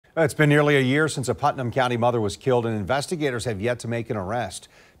It's been nearly a year since a Putnam County mother was killed, and investigators have yet to make an arrest.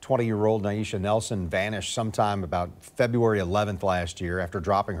 20-year-old Naisha Nelson vanished sometime about February 11th last year after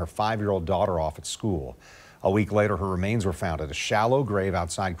dropping her 5-year-old daughter off at school. A week later, her remains were found at a shallow grave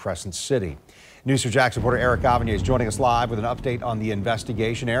outside Crescent City. News 4 Jax reporter Eric Avanier is joining us live with an update on the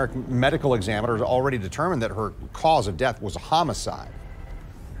investigation. Eric, medical examiners already determined that her cause of death was a homicide.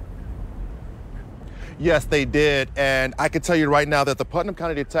 Yes, they did. And I can tell you right now that the Putnam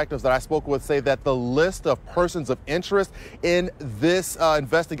County detectives that I spoke with say that the list of persons of interest in this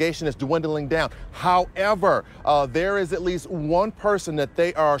investigation is dwindling down. However, there is at least one person that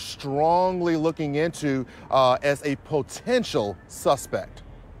they are strongly looking into as a potential suspect.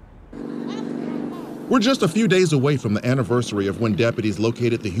 We're just a few days away from the anniversary of when deputies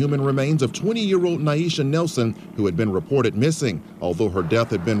located the human remains of 20-year-old Naisha Nelson, who had been reported missing. Although her death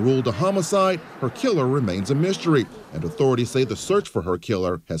had been ruled a homicide, her killer remains a mystery, and authorities say the search for her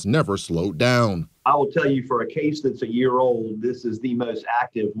killer has never slowed down. I will tell you, for a case that's a year old, this is the most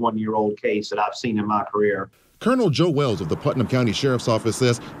active one-year-old case that I've seen in my career. Colonel Joe Wells of the Putnam County Sheriff's Office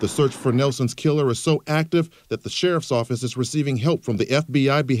says the search for Nelson's killer is so active that the Sheriff's Office is receiving help from the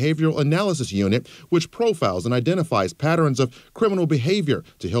FBI Behavioral Analysis Unit, which profiles and identifies patterns of criminal behavior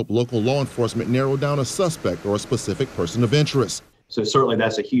to help local law enforcement narrow down a suspect or a specific person of interest. So certainly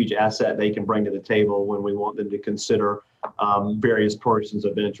that's a huge asset they can bring to the table when we want them to consider various persons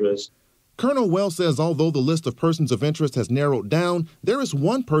of interest. Colonel Wells says although the list of persons of interest has narrowed down, there is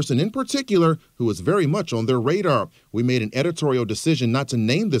one person in particular who is very much on their radar. We made an editorial decision not to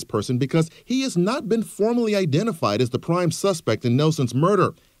name this person because he has not been formally identified as the prime suspect in Nelson's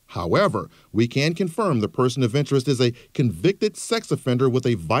murder. However, we can confirm the person of interest is a convicted sex offender with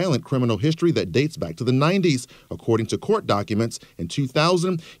a violent criminal history that dates back to the 90s. According to court documents, in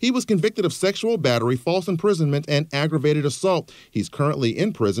 2000, he was convicted of sexual battery, false imprisonment, and aggravated assault. He's currently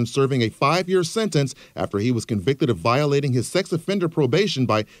in prison serving a 5-year sentence after he was convicted of violating his sex offender probation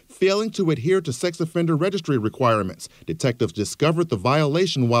by failing to adhere to sex offender registry requirements. Detectives discovered the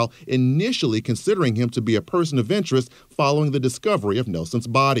violation while initially considering him to be a person of interest following the discovery of Nelson's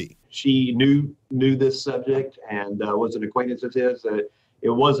body. She knew this subject and was an acquaintance of his. It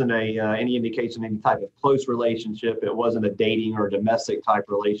wasn't any indication of any type of close relationship. It wasn't a dating or domestic type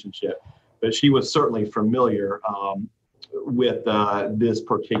relationship, but she was certainly familiar with this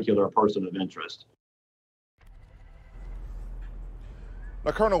particular person of interest. Now,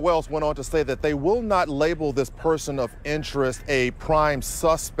 Colonel Wells went on to say that they will not label this person of interest a prime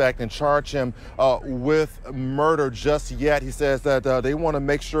suspect and charge him with murder just yet. He says that they want to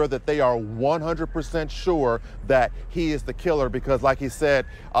make sure that they are 100% sure that he is the killer because, like he said,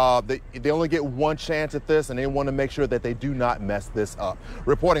 they only get one chance at this, and they want to make sure that they do not mess this up.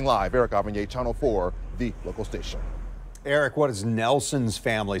 Reporting live, Eric Avanier, Channel 4, the local station. Eric, what is Nelson's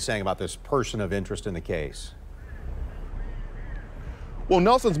family saying about this person of interest in the case? Well,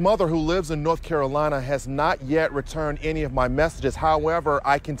 Nelson's mother, who lives in North Carolina, has not yet returned any of my messages. However,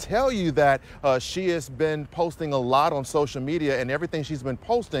 I can tell you that she has been posting a lot on social media, and everything she's been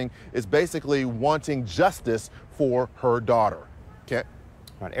posting is basically wanting justice for her daughter. Okay.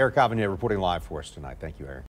 All right, Eric Avanier reporting live for us tonight. Thank you, Eric.